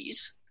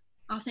degrees,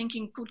 are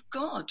thinking, good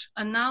God,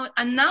 and now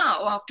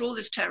after all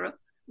this terror,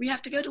 we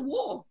have to go to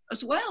war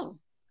as well,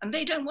 and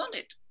they don't want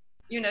it,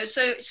 you know.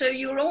 So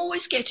you're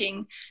always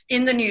getting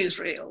in the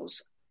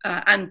newsreels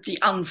and the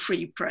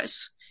unfree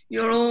press,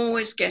 you're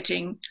always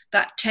getting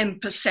that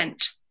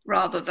 10%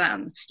 rather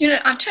than, you know.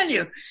 I'll tell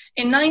you,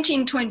 in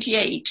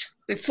 1928,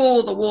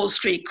 before the Wall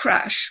Street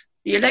crash,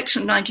 the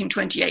election of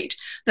 1928,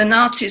 the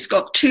Nazis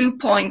got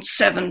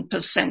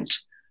 2.7%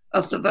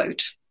 of the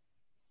vote.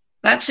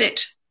 That's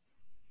it.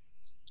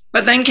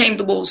 But then came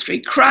the Wall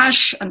Street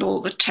crash and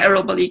all the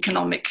terrible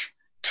economic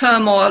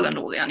turmoil and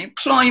all the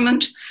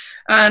unemployment.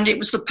 And it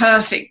was the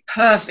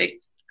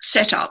perfect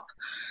setup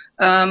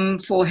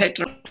for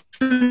Hitler.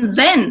 And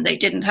then they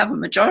didn't have a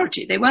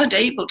majority. They weren't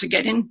able to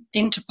get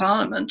into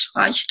Parliament,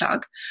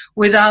 Reichstag,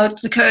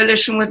 without the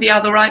coalition with the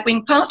other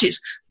right-wing parties.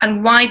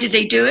 And why did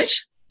they do it?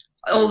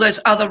 All those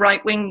other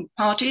right-wing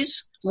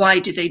parties, why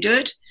did they do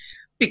it?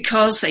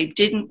 Because they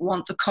didn't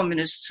want the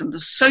communists and the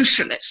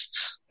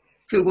socialists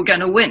who were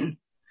going to win.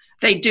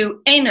 They'd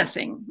do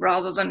anything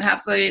rather than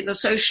have the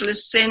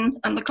socialists in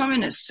and the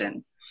communists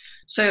in.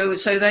 So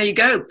there you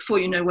go. Before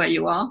you know where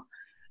you are,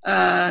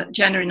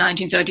 January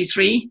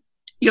 1933,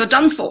 you're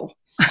done for.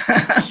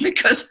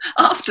 Because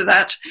after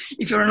that,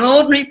 if you're an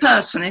ordinary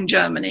person in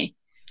Germany,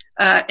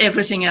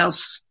 everything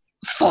else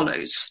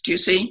follows. Do you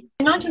see?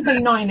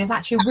 1939 is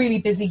actually a really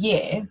busy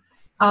year.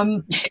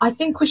 I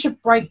think we should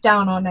break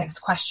down our next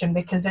question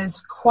because there's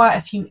quite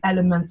a few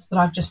elements that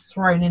I've just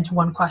thrown into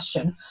one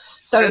question.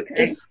 So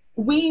if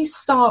we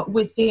start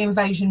with the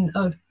invasion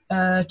of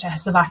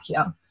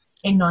Czechoslovakia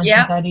in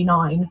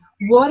 1939,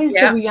 what is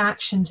the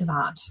reaction to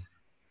that?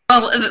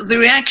 Well, the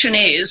reaction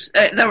is,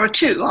 there are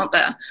two, aren't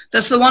there?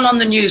 There's the one on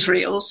the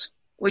newsreels,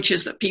 which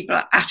is that people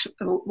are at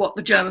what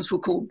the Germans will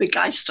call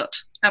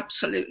begeistert,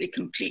 absolutely,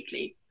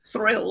 completely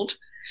thrilled.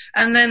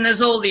 And then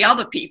there's all the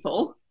other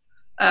people,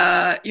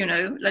 you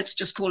know, let's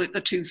just call it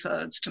the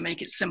 2/3 to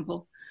make it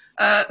simple,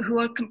 who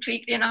are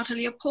completely and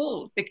utterly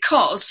appalled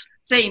because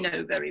they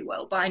know very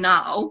well by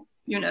now,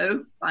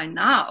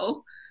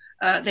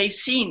 they've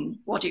seen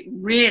what it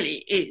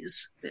really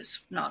is,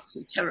 this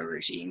Nazi terror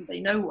regime. They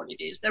know what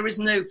it is. There is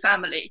no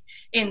family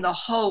in the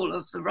whole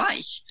of the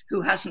Reich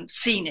who hasn't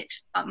seen it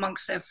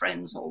amongst their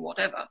friends or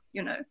whatever,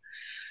 you know.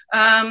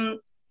 And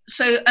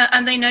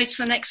they know it's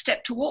the next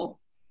step to war.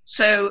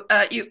 So,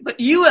 but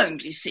you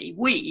only see,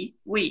 we,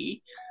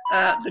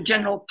 the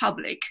general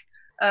public,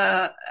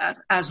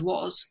 as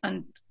was,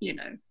 and, you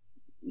know,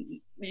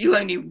 you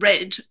only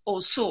read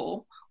or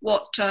saw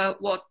what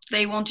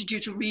they wanted you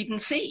to read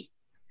and see.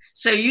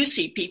 So you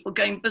see people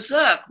going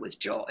berserk with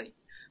joy,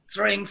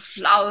 throwing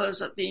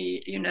flowers at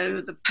the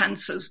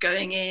panzers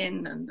going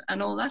in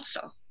and all that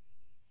stuff.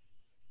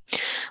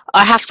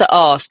 I have to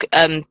ask,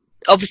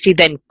 obviously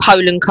then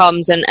Poland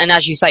comes, and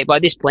as you say, by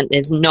this point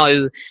there's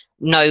no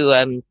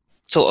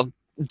sort of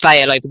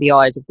veil over the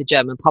eyes of the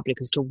German public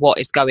as to what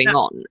is going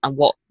on and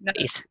what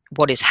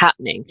is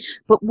happening.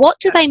 But what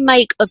do they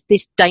make of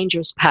this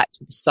dangerous pact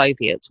with the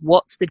Soviets?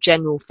 What's the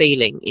general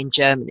feeling in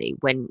Germany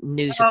when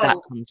news of that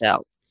comes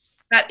out?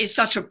 That is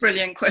such a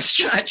brilliant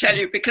question, I tell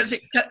you, because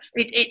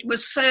it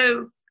was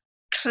so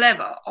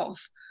clever of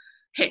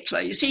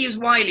Hitler. You see, he was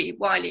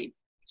wily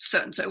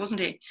so-and-so,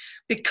 wasn't he?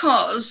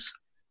 Because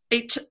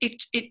it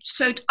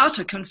sowed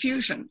utter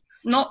confusion,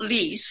 not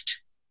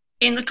least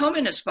in the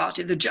Communist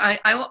Party. I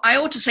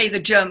ought to say the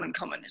German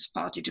Communist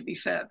Party, to be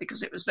fair,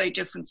 because it was very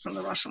different from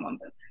the Russian one.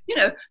 But,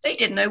 they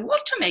didn't know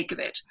what to make of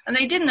it, and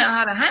they didn't know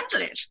how to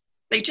handle it.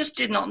 They just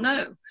did not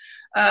know.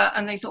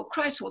 And they thought,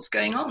 Christ, what's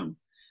going on?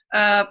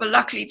 But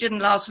luckily it didn't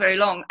last very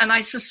long. And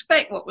I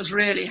suspect what was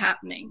really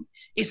happening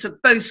is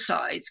that both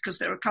sides, because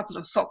there are a couple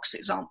of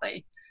foxes, aren't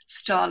they?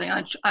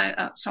 Stalin,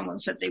 someone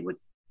said they were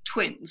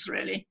twins,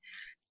 really,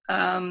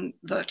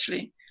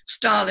 virtually.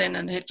 Stalin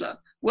and Hitler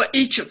were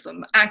each of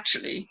them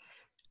actually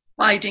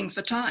biding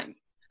for time.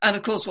 And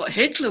of course, what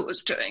Hitler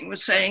was doing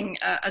was saying,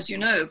 as you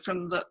know,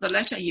 from the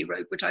letter he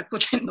wrote, which I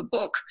put in the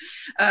book,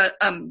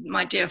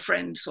 my dear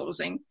friend sort of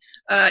thing,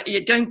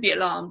 you don't be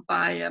alarmed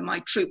by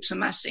my troops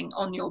amassing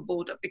on your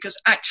border, because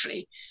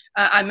actually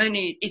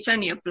it's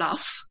only a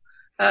bluff,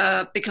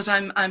 because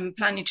I'm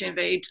planning to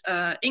invade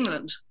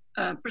England,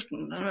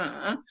 Britain.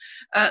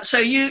 So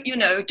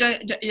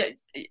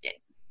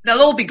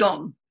they'll all be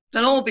gone.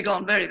 They'll all be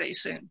gone very, very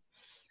soon.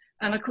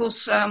 And of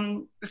course,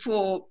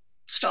 before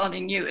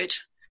Stalin knew it,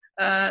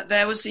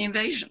 there was the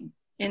invasion.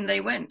 In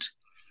they went.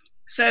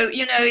 So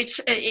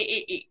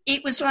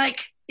it was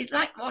like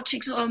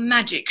watching sort of a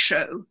magic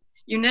show.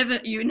 You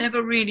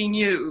never really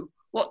knew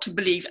what to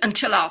believe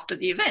until after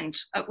the event,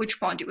 at which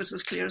point it was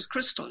as clear as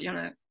crystal.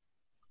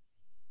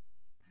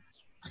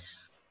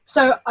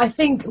 So I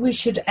think we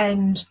should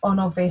end on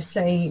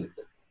obviously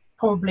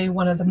probably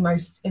one of the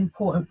most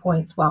important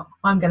points. Well,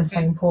 I'm going to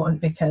say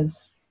important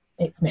because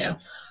it's me. Yeah.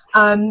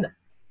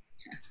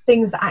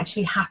 Things that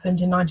actually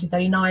happened in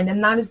 1939,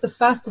 and that is the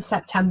 1st of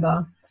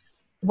September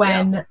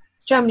when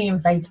Germany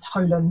invades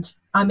Poland.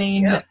 I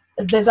mean,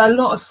 there's a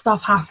lot of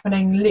stuff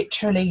happening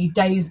literally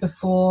days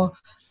before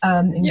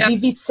in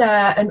Gliwice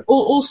and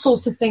all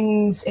sorts of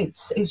things.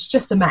 It's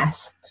just a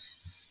mess.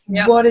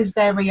 Yeah. What is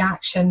their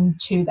reaction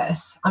to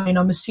this? I mean,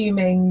 I'm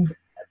assuming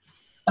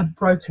a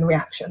broken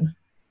reaction.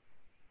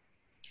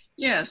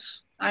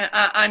 Yes.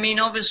 I mean,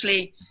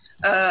 obviously,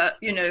 I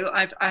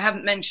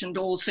haven't mentioned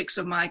all 6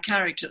 of my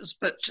characters,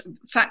 but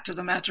fact of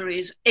the matter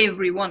is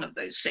every one of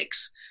those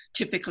 6,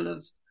 typical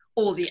of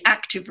all the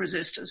active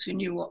resistors who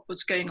knew what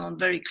was going on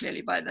very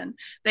clearly by then,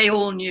 they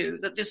all knew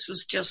that this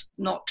was just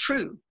not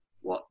true,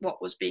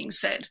 what was being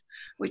said,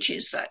 which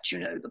is that,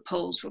 the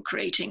Poles were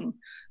creating,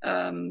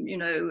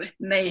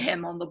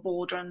 mayhem on the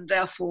border, and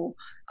therefore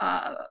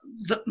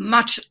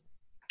much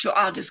to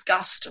our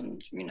disgust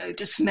and,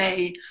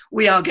 dismay,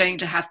 we are going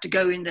to have to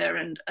go in there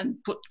and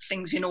put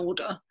things in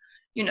order,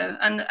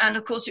 and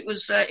of course it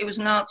was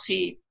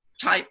Nazi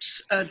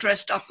types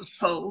dressed up as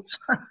Poles.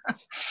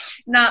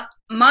 Now,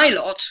 my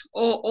lot,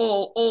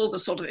 all the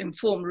sort of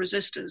informed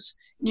resistors,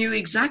 knew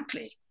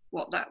exactly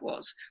what that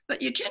was,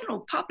 but your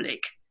general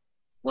public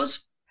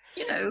was,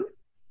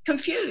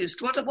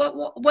 confused. What? There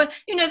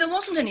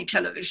wasn't any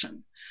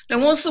television. There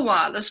was the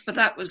wireless, but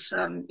that was,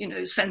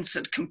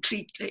 censored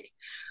completely.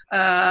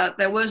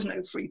 There was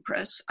no free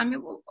press. I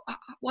mean,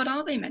 what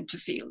are they meant to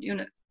feel,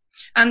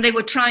 And they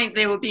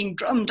were being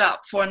drummed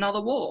up for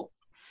another war,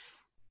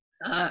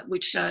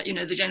 which,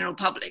 the general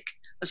public,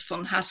 as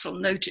von Hassel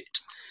noted,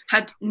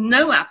 had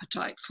no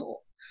appetite for.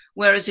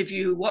 Whereas if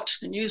you watch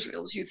the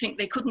newsreels, you think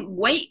they couldn't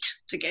wait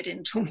to get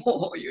into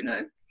war,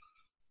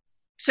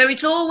 So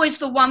it's always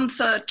the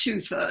 1/3,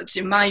 2/3,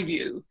 in my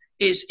view,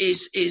 is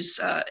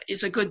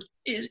a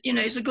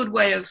good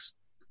way of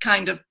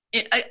kind of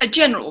a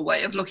general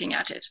way of looking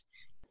at it.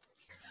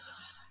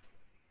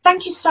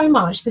 Thank you so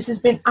much. This has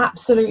been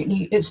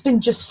it's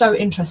been just so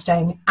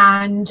interesting.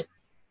 And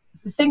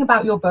the thing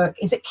about your book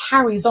is it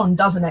carries on,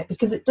 doesn't it?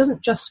 Because it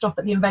doesn't just stop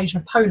at the invasion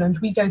of Poland.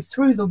 We go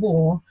through the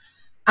war,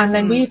 and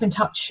then we even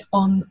touch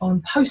on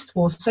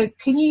post-war. So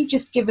can you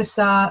just give us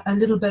a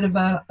little bit of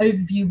an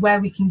overview where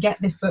we can get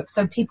this book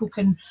so people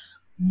can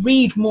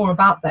read more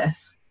about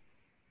this?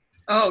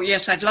 Oh,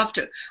 yes, I'd love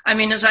to. I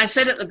mean, as I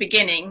said at the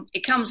beginning,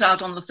 it comes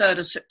out on the 3rd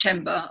of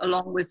September,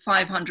 along with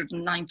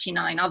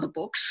 599 other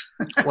books.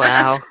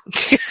 Wow.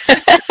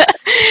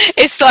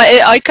 It's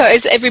like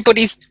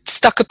everybody's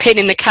stuck a pin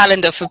in the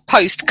calendar for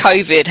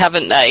post-COVID,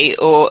 haven't they?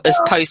 Or as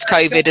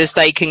post-COVID as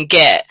they can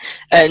get.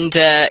 And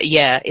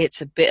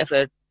it's a bit of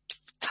a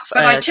tough.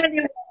 But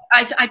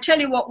I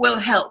tell you what will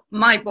help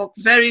my book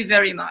very,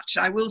 very much.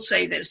 I will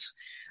say this: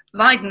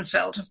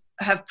 Weidenfeld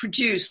have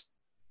produced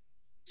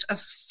a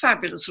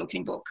fabulous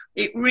looking book.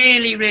 It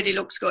really, really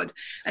looks good.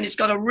 And it's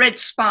got a red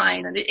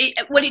spine, and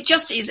it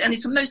just is, and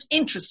it's the most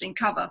interesting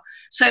cover.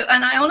 So,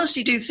 and I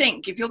honestly do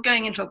think if you're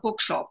going into a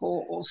bookshop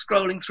or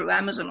scrolling through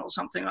Amazon or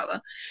something or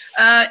other,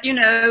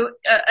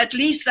 at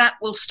least that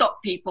will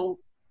stop people,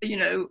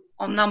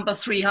 on number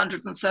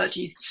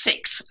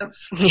 336 of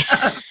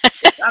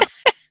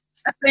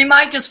they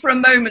might just for a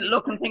moment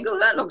look and think, oh,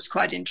 that looks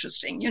quite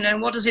interesting.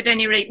 What does it at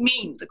any rate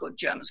mean, the good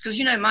Germans? Because,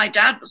 my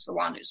dad was the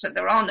one who said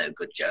there are no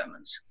good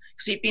Germans,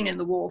 because he'd been in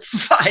the war for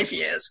 5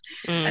 years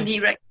and he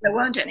reckoned there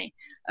weren't any.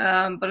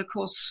 But of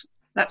course,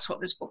 that's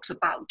what this book's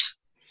about.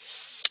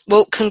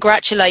 Well,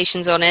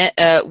 congratulations on it.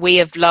 We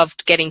have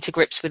loved getting to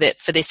grips with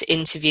it for this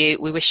interview.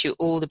 We wish you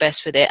all the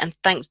best with it. And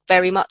thanks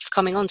very much for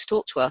coming on to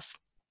talk to us.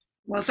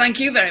 Well, thank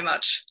you very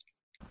much.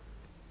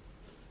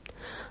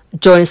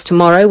 Join us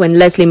tomorrow when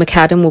Leslie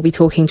McAdam will be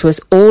talking to us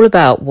all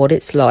about what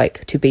it's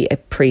like to be a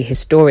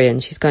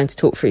prehistorian. She's going to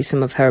talk through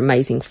some of her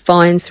amazing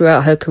finds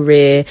throughout her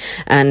career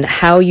and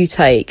how you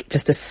take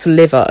just a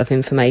sliver of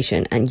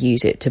information and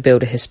use it to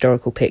build a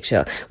historical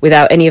picture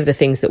without any of the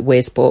things that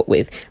we're sport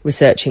with,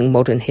 researching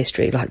modern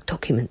history like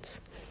documents.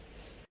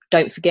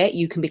 Don't forget,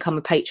 you can become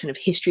a patron of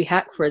History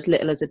Hack for as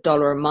little as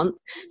 $1 a month.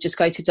 Just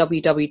go to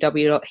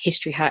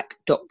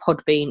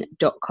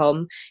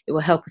www.historyhack.podbean.com. It will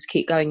help us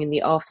keep going in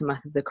the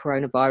aftermath of the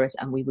coronavirus,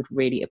 and we would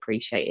really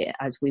appreciate it,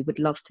 as we would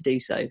love to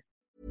do so.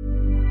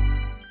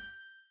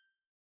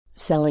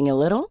 Selling a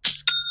little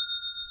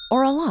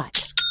or a lot?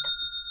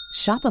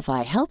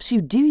 Shopify helps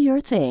you do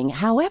your thing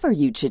however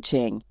you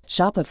cha-ching.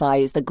 Shopify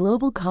is the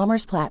global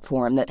commerce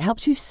platform that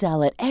helps you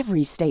sell at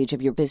every stage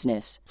of your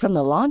business. From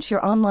the launch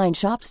your online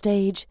shop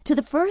stage to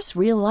the first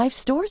real-life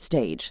store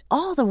stage,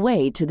 all the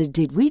way to the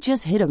did we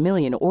just hit a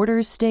million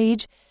orders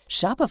stage.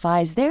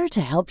 Shopify is there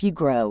to help you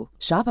grow.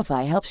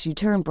 Shopify helps you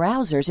turn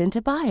browsers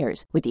into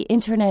buyers with the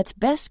internet's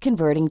best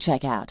converting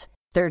checkout.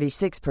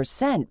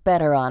 36%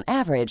 better on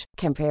average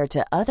compared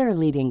to other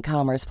leading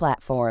commerce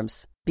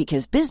platforms.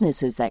 Because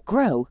businesses that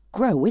grow,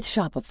 grow with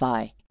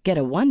Shopify. Get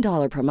a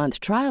 $1 per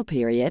month trial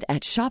period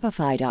at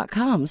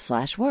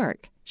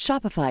shopify.com/work.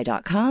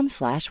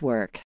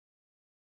 Shopify.com/work.